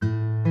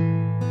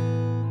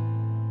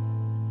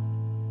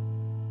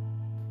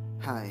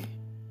Hi,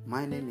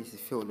 my name is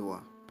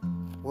Ifeoluwa.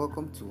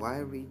 Welcome to I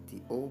Read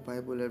the Old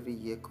Bible Every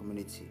Year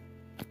community.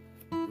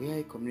 We are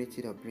a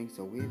community that brings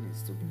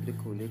awareness to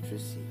biblical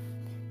literacy,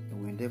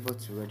 and we endeavor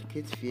to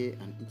eradicate fear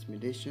and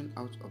intimidation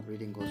out of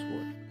reading God's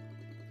Word.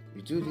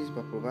 We do this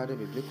by providing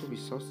biblical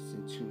resources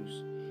and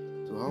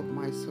tools to help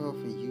myself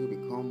and you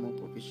become more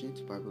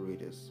proficient Bible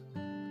readers.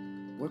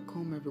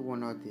 Welcome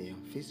everyone out there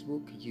on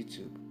Facebook and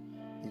YouTube,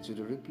 and to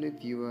the replay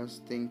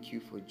viewers, thank you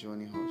for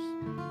joining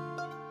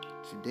us.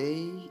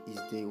 Today is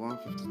day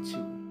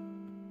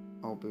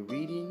 152. I'll be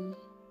reading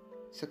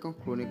 2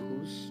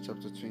 Chronicles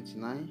chapter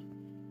 29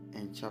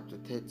 and chapter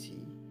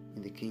 30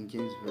 in the King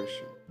James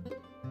Version.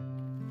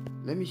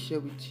 Let me share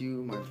with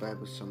you my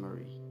Bible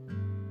summary.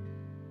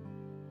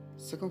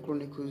 2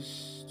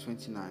 Chronicles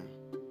 29.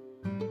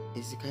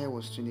 Hezekiah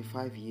was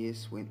 25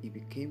 years when he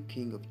became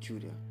king of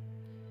Judah.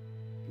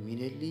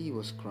 Immediately he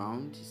was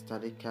crowned, he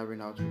started carrying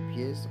out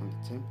repairs on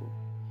the temple.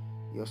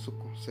 He also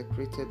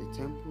consecrated the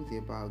temple,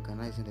 thereby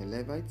organizing the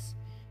Levites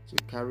to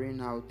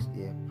carrying out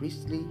their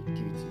priestly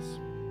duties.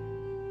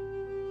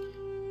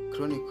 2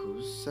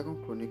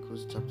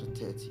 Chronicles chapter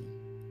 30.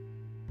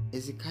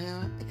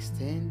 Hezekiah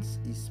extends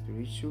his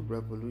spiritual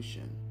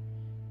revolution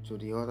to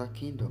the other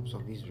kingdoms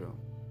of Israel.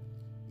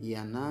 He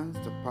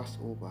announced the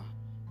Passover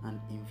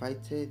and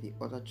invited the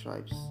other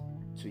tribes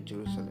to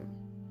Jerusalem.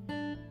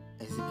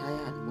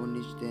 Hezekiah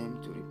admonished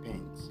them to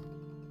repent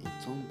and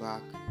turn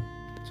back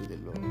to the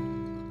Lord.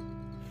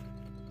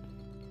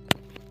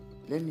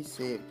 Let me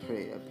say a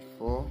prayer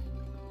before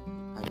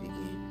I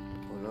begin.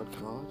 Oh Lord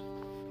God,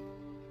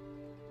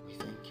 we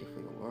thank you for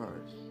your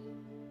word.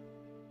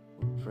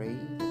 We pray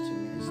that you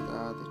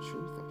minister the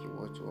truth of your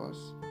word to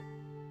us.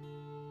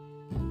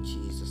 In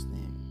Jesus'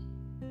 name.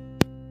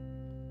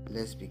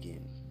 Let's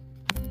begin.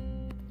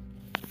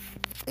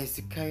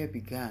 Hezekiah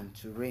began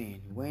to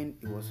reign when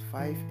he was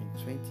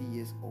 25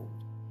 years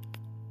old,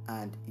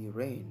 and he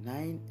reigned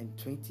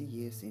 29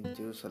 years in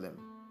Jerusalem,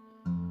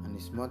 and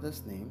his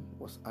mother's name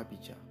was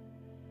Abijah,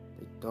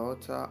 the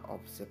daughter of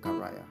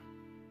Zechariah.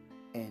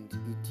 And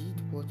he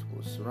did what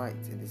was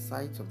right in the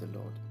sight of the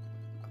Lord,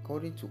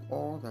 according to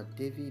all that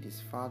David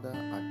his father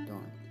had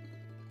done.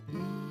 He,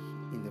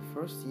 in the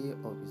first year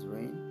of his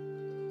reign,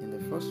 in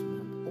the first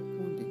month,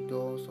 opened the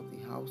doors of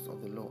the house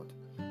of the Lord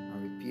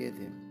and repaired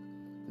them.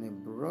 And he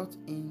brought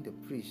in the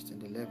priests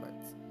and the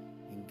Levites,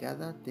 and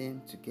gathered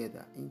them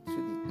together into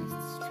the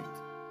east street,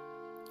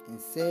 and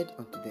said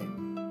unto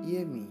them,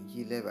 Hear me,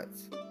 ye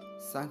Levites,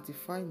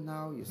 sanctify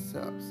now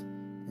yourselves,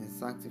 and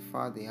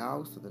sanctify the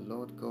house of the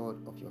Lord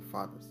God of your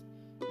fathers,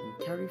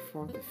 and carry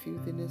forth the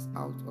filthiness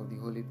out of the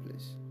holy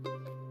place.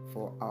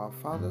 For our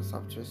fathers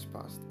have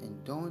trespassed,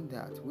 and done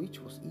that which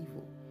was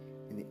evil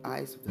in the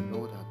eyes of the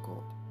Lord our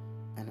God,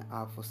 and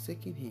have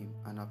forsaken him,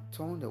 and have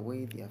turned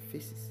away their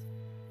faces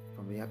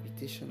from the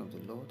habitation of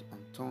the Lord,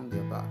 and turned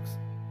their backs.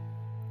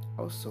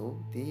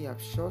 Also they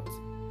have shut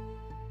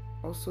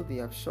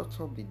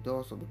up the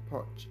doors of the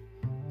porch,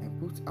 and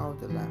put out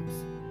the lamps,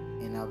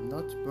 and have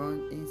not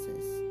burned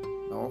incense,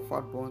 nor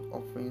offered burnt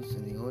offerings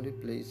in the holy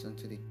place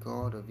unto the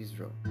God of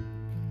Israel.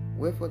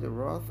 Wherefore the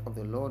wrath of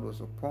the Lord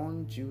was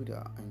upon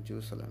Judah and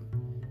Jerusalem,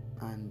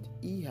 and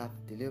he hath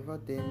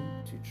delivered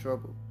them to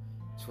trouble,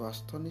 to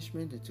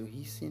astonishment, and to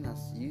hissing,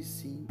 as you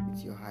see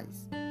with your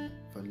eyes.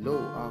 For lo,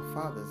 our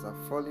fathers are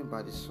fallen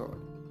by the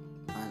sword,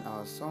 and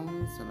our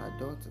sons and our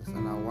daughters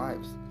and our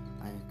wives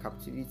are in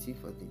captivity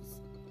for this.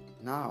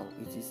 Now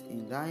it is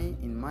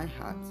in my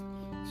heart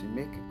to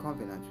make a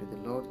covenant with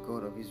the Lord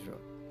God of Israel,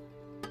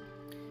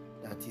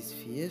 that his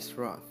fierce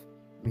wrath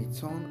may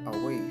turn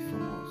away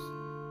from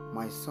us.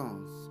 My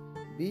sons,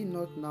 be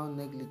not now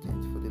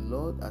negligent, for the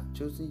Lord hath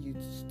chosen you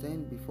to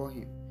stand before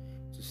him,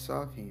 to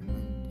serve him,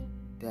 and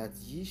that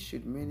ye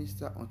should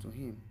minister unto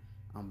him,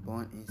 and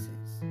burn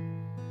incense.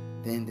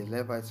 Then the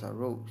Levites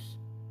arose,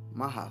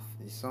 Mahath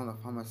the son of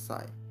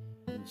Amasai,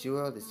 and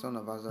Joel the son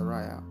of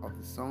Azariah, of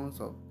the sons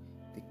of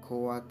the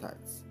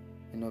Kohathites,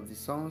 and of the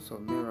sons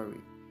of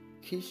Merari,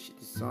 Kish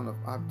the son of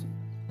Abdi,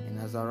 and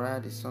Azariah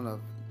the son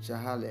of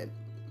Jahalel,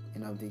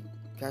 and of the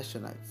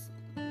Gershonites,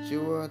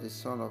 Joel the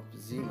son of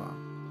Zimah,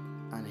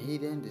 and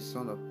Hayden the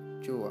son of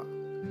Joah,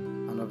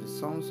 and of the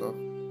sons of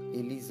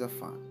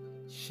Elizaphan,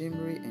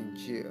 Shimri and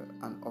Jeiel,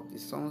 and of the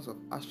sons of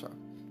Asher,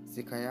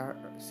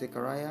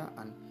 Zechariah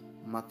and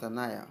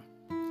Mattaniah,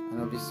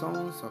 and of the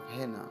sons of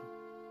Hanan,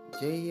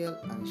 Jael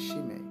and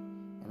Shimei,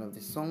 and of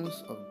the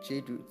sons of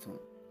Jeduthun,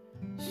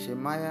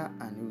 Shemaiah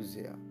and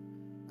Uzziel.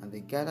 And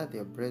they gathered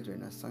their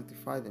brethren and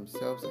sanctified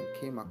themselves, and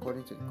came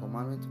according to the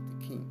commandment of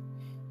the king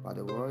by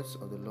the words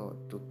of the Lord,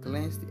 to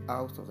cleanse the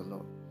house of the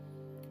Lord.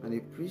 And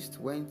the priest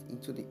went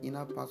into the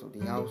inner part of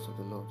the house of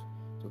the Lord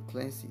to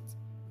cleanse it,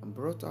 and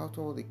brought out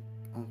all the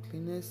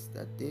uncleanness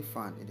that they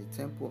found in the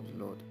temple of the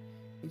Lord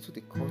into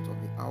the court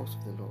of the house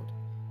of the Lord.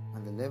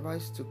 And the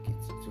Levites took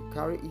it to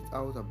carry it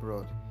out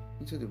abroad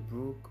into the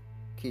brook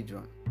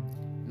Kidron.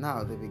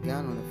 Now they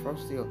began on the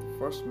first day of the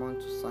first month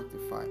to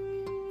sanctify,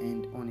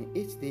 and on the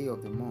 8th day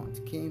of the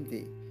month came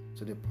they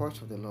to the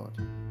porch of the Lord.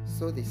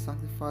 So they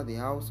sanctified the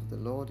house of the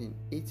Lord in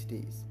 8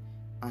 days.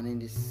 And in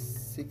the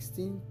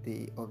 16th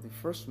day of the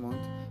first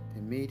month,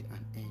 they made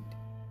an end.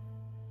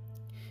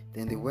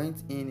 Then they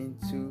went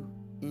into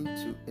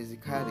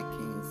Hezekiah the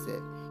king and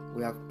said,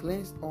 We have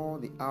cleansed all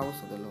the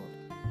house of the Lord,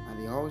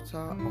 and the altar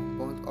of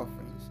burnt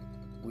offerings,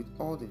 with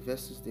all the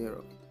vessels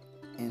thereof,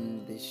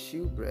 and the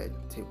shewbread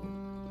table,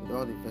 with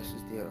all the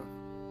vessels thereof.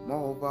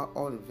 Moreover,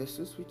 all the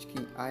vessels which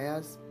King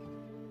Ahaz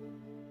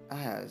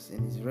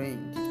in his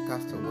reign did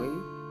cast away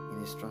in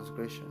his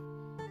transgression,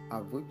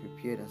 have we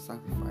prepared and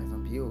sanctified,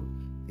 and behold,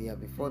 they are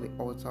before the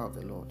altar of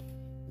the Lord.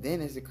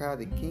 Then Hezekiah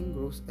the king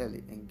rose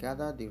early, and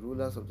gathered the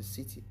rulers of the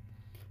city,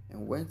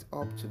 and went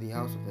up to the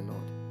house of the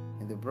Lord.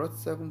 And they brought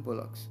 7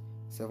 bullocks,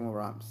 7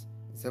 rams,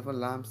 7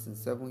 lambs, and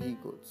 7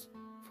 he-goats,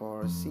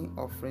 for a sin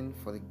offering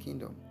for the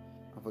kingdom,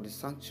 and for the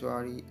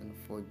sanctuary, and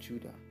for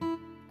Judah.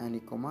 And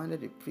he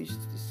commanded the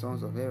priests, the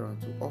sons of Aaron,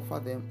 to offer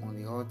them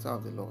on the altar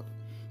of the Lord.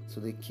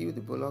 So they killed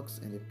the bullocks,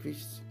 and the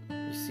priests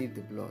received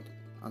the blood,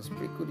 and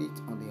sprinkled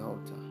it on the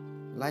altar.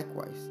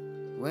 Likewise,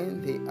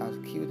 when they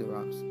had killed the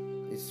rams,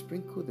 they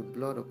sprinkled the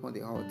blood upon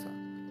the altar.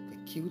 They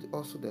killed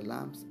also the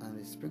lambs, and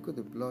they sprinkled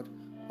the blood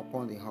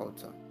upon the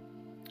altar.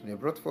 And they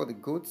brought forth the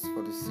goats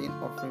for the sin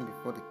offering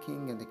before the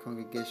king and the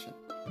congregation,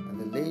 and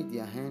they laid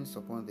their hands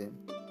upon them.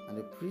 And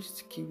the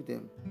priests killed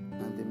them,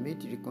 and they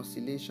made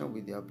reconciliation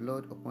with their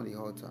blood upon the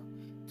altar,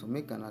 to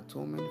make an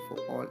atonement for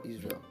all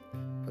Israel.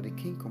 For the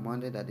king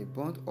commanded that the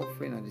burnt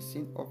offering and the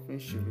sin offering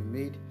should be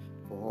made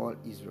for all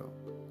Israel.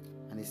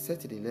 And he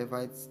said to the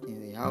Levites in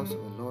the house of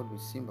the Lord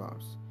with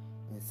cymbals,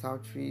 and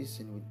psalteries,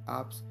 and with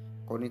harps,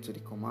 according to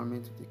the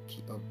commandment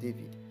of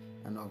David,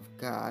 and of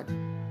Gad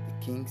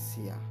the king's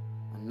seer,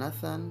 and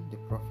Nathan the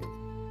prophet.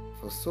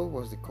 For so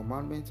was the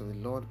commandment of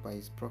the Lord by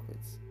his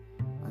prophets.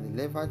 And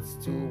the Levites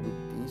stood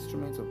with the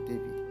instruments of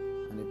David,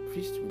 and the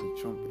priests with the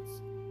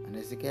trumpets. And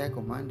Hezekiah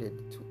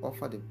commanded to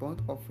offer the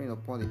burnt offering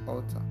upon the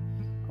altar.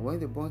 And when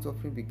the burnt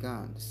offering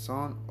began, the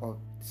song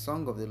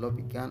of the Lord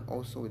began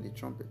also with the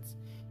trumpets,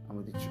 and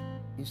with the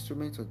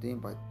instruments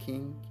ordained by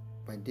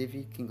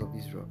David king of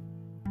Israel.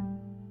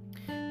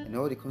 And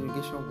all the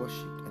congregation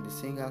worshipped, and the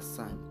singers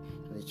sang,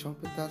 and the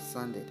trumpeters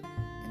sounded,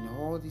 and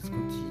all this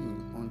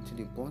continued until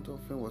the burnt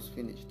offering was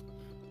finished.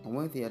 And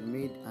when they had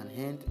made an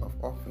end of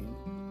offering,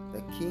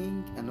 the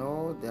king and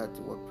all that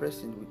were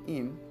present with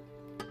him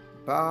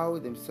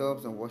bowed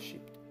themselves and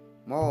worshipped.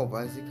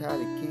 Moreover, Hezekiah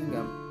the king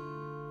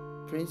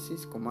and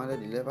princes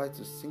commanded the Levites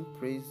to sing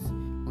praise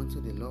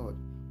unto the Lord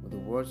with the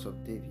words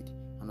of David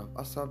and of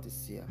Asaph the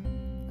seer.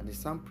 And they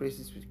sang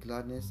praises with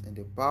gladness, and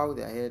they bowed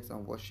their heads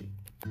and worshipped.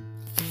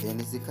 Then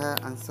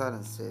Hezekiah answered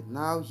and said,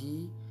 Now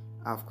ye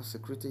have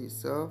consecrated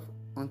yourself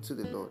unto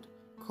the Lord.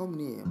 Come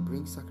near and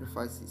bring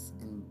sacrifices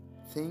and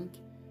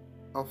thank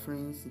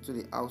offerings into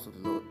the house of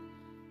the Lord.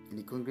 And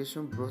the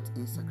congregation brought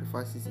in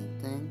sacrifices and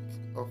thank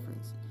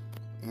offerings,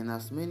 and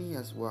as many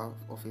as were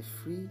of a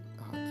free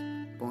heart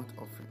burnt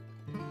offering.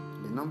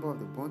 The number of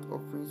the burnt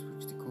offerings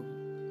which the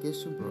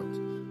congregation brought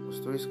was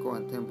 70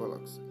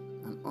 bullocks,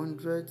 and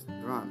 100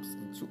 rams,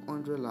 and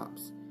 200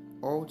 lambs.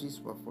 All these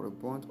were for a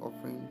burnt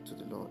offering to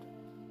the Lord.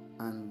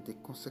 And the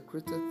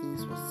consecrated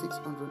things were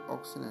 600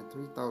 oxen and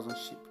 3,000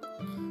 sheep.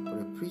 But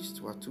the priests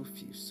were too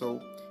few,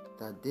 so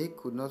that they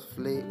could not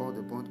flay all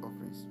the burnt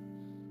offerings.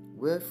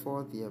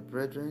 Wherefore their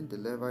brethren the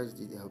Levites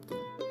did help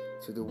them.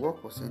 So the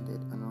work was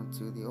ended, and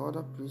until the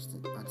other priests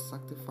had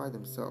sanctified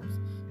themselves,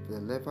 for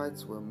the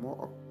Levites were more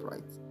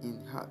upright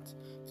in heart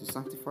to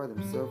sanctify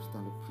themselves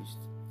than the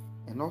priests.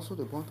 And also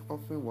the burnt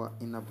offering were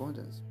in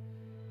abundance,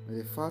 with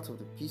the fat of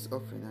the peace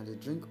offering and the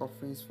drink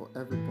offerings for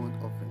every burnt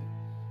offering.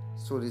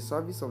 So the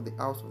service of the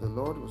house of the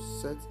Lord was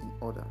set in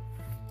order.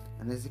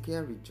 And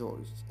Hezekiah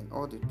rejoiced, and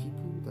all the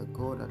people that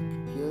God had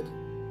prepared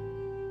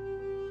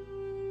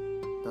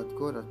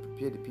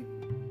the people,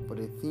 for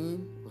the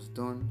thing was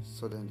done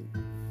suddenly.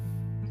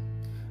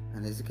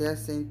 And Hezekiah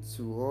sent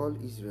to all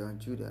Israel and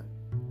Judah,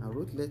 and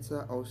wrote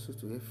letter also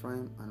to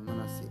Ephraim and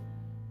Manasseh,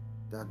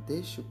 that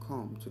they should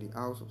come to the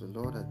house of the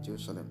Lord at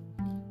Jerusalem,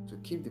 to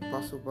keep the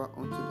Passover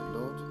unto the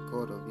Lord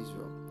God of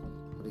Israel.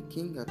 For the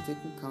king had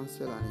taken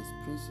counsel and his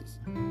princes,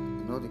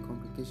 and all the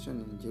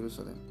congregation in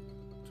Jerusalem,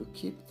 to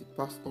keep the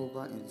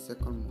Passover in the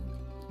 2nd month.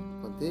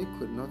 But they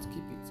could not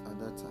keep it at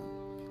that time,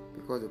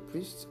 because the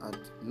priests had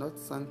not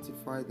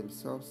sanctified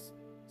themselves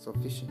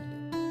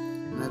sufficiently,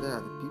 neither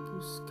had the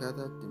people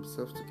gathered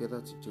themselves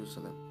together to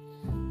Jerusalem.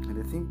 And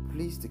the thing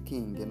pleased the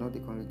king and all the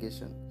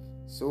congregation.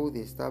 So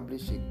they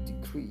established a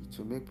decree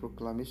to make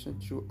proclamation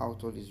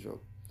throughout all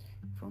Israel,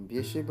 from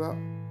Beersheba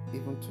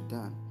even to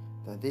Dan,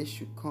 that they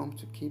should come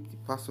to keep the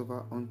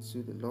Passover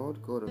unto the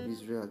Lord God of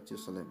Israel at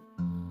Jerusalem.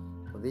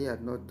 For they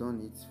had not done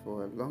it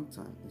for a long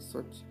time in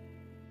such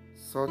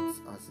sort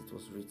as it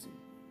was written.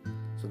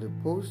 So the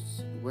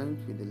posts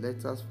went with the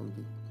letters from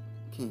the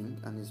king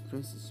and his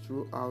princes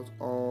throughout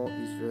all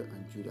Israel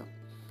and Judah,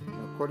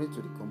 and according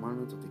to the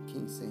commandment of the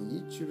king, saying,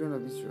 Ye children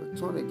of Israel,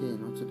 turn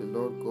again unto the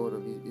Lord God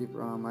of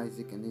Abraham,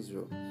 Isaac, and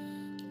Israel,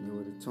 and he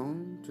will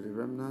return to the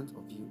remnant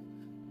of you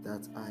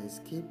that are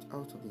escaped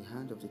out of the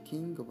hand of the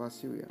king of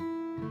Assyria.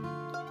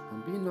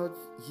 And be not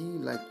ye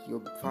like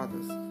your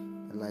fathers,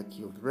 and like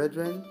your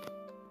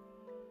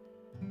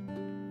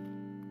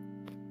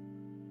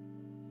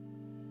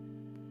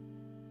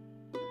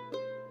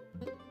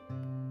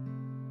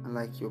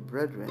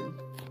brethren,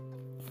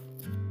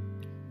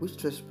 which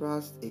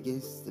trespassed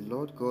against the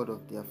Lord God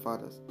of their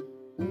fathers,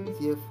 who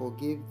therefore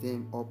gave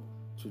them up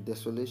to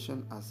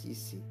desolation as ye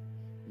see.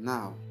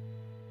 Now,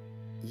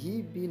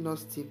 ye be not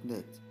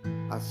stiff-necked,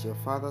 as your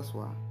fathers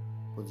were,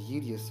 but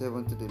yield yourself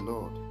unto the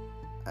Lord,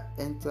 and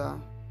enter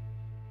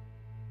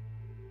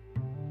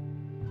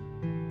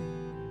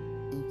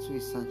into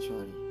his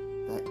sanctuary,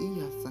 that he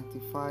hath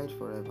sanctified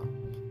forever,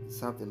 and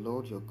serve the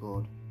Lord your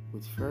God,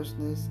 with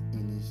fierceness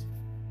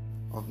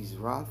of his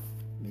wrath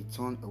may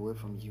turn away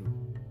from you.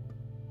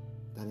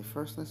 That the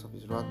fierceness of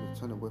his wrath may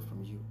turn away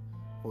from you.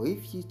 For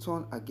if ye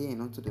turn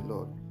again unto the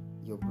Lord,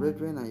 your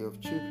brethren and your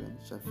children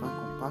shall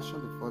find compassion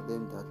before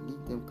them that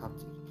lead them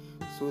captive,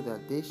 so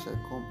that they shall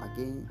come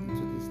again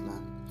into this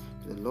land.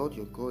 For the Lord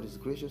your God is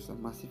gracious and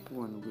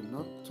merciful, and will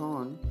not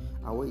turn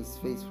away his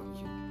face from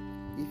you,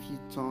 if ye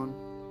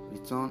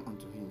return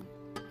unto him.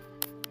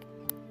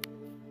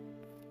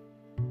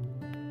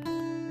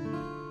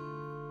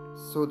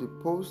 So the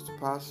post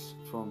passed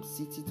from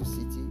city to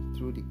city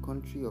through the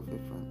country of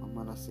Ephraim and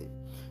Manasseh,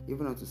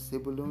 even unto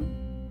Zebulun,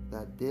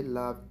 that they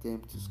loved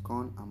them to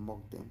scorn and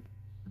mock them.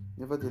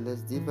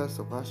 Nevertheless, divers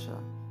of Asher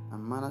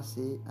and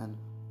Manasseh and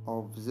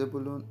of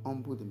Zebulun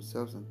humbled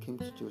themselves and came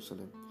to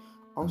Jerusalem.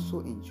 Also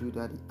in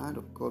Judah the hand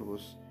of God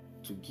was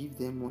to give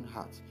them one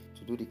heart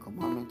to do the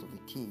commandment of the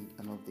king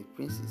and of the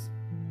princes,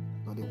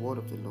 by the word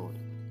of the Lord.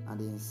 And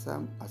they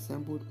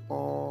assembled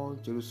all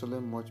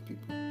Jerusalem much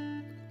people.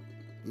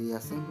 They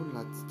assembled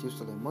at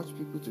Jerusalem much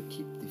people to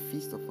keep the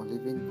feast of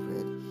unleavened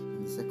bread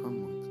in the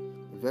second month,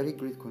 a very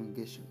great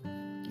congregation.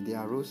 And they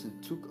arose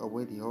and took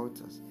away the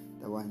altars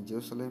that were in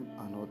Jerusalem,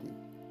 and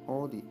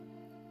all the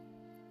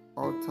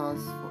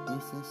altars for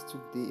incense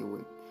took they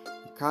away,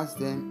 and cast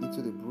them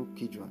into the brook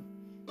Kidron.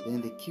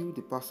 Then they killed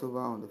the Passover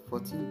on the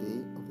 14th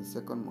day of the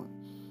second month.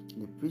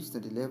 And the priests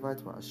and the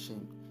Levites were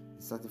ashamed,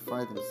 and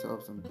sanctified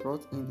themselves, and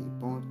brought in the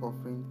burnt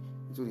offering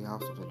into the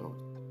house of the Lord.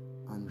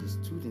 And they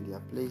stood in their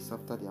place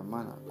after their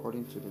manner,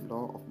 according to the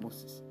law of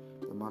Moses,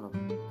 the man of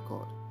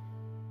God.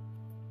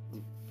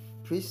 The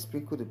priests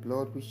sprinkled the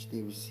blood which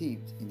they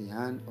received in the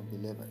hand of the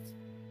Levites,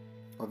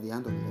 for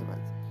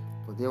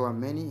there were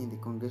many in the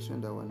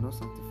congregation that were not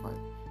sanctified.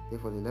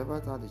 Therefore the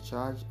Levites had the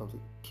charge of the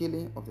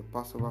killing of the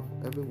Passover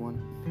for everyone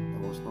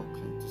that was not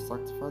clean, to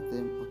sanctify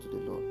them unto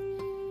the Lord.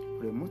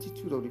 For a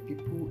multitude of the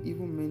people,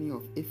 even many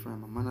of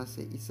Ephraim and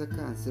Manasseh,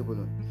 Issachar and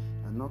Zebulun,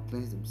 had not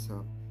cleansed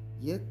themselves,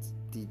 yet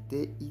did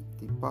they eat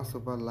the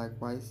Passover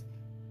likewise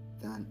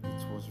than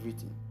it was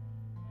written.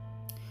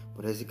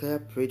 But Hezekiah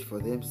prayed for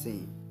them,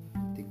 saying,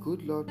 The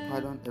good Lord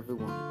pardon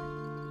everyone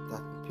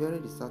that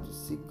prepareth his heart to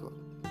seek God,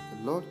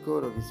 the Lord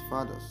God of his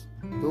fathers,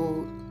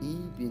 though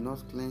he be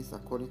not cleansed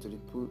according to the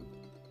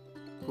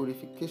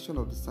purification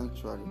of the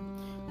sanctuary.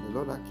 And the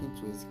Lord hearkened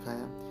to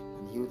Hezekiah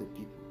and healed the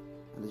people.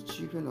 And the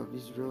children of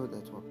Israel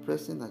that were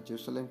present at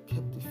Jerusalem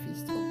kept the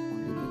feast of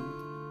unleavened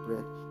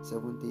bread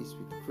 7 days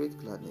with great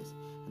gladness.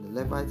 And the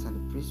Levites and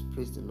the priests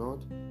praised the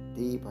Lord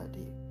day by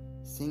day,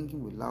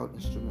 singing with loud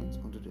instruments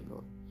unto the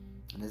Lord.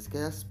 And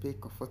Hezekiah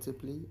spake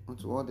comfortably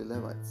unto all the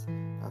Levites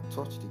that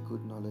taught the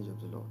good knowledge of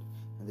the Lord.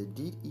 And they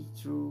did eat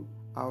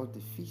throughout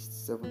the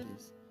feast 7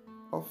 days,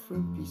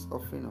 offering peace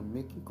offering and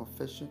making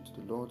confession to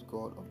the Lord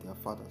God of their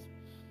fathers.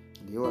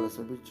 And the whole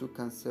assembly took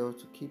counsel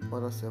to keep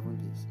other 7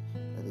 days,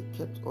 and they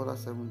kept other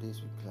 7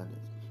 days with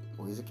gladness.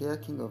 For Hezekiah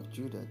king of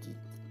Judah did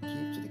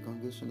give to the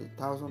congregation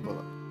 1,000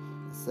 bullocks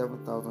and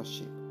 7,000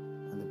 sheep,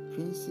 and the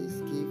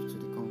princes gave to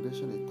the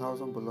congregation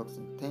 1,000 bullocks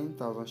and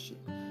 10,000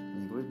 sheep,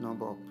 and a great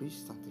number of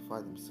priests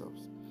sanctified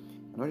themselves.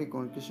 And all the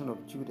congregation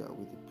of Judah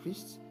with the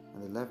priests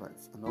and the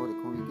Levites, and all the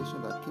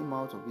congregation that came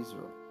out of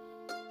Israel,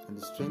 and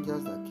the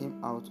strangers that came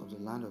out of the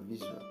land of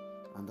Israel,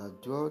 and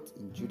that dwelt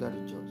in Judah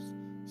rejoiced.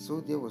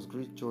 So there was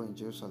great joy in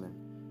Jerusalem.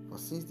 For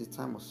since the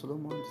time of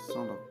Solomon the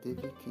son of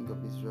David king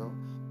of Israel,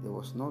 there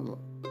was not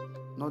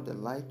the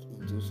like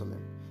in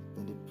Jerusalem.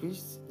 Then the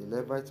priests, the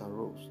Levites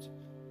arose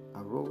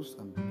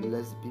and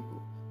blessed the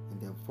people, and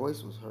their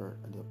voice was heard,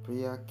 and their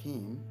prayer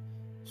came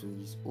to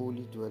his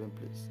holy dwelling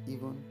place,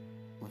 even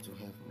unto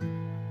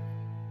heaven.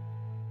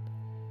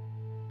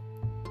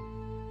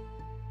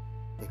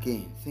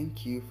 Again,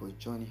 thank you for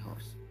joining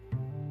us.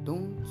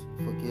 Don't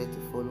forget to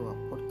follow our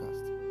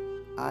podcast,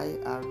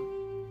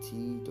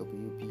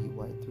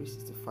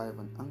 IRTWBY365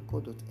 on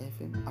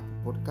Anchor.fm, Apple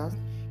Podcast,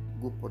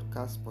 Google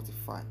Podcast,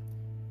 Spotify.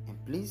 And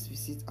please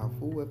visit our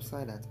full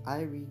website at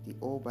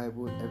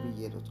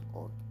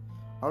ireadtheoldbibleeveryyear.org.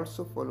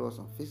 Also follow us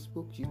on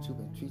Facebook, YouTube,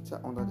 and Twitter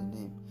under the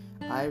name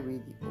I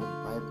Read the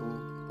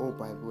Old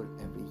Bible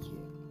Every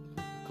Year.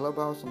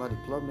 Clubhouse under the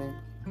club name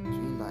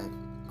Twin Life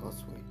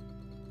God's Way.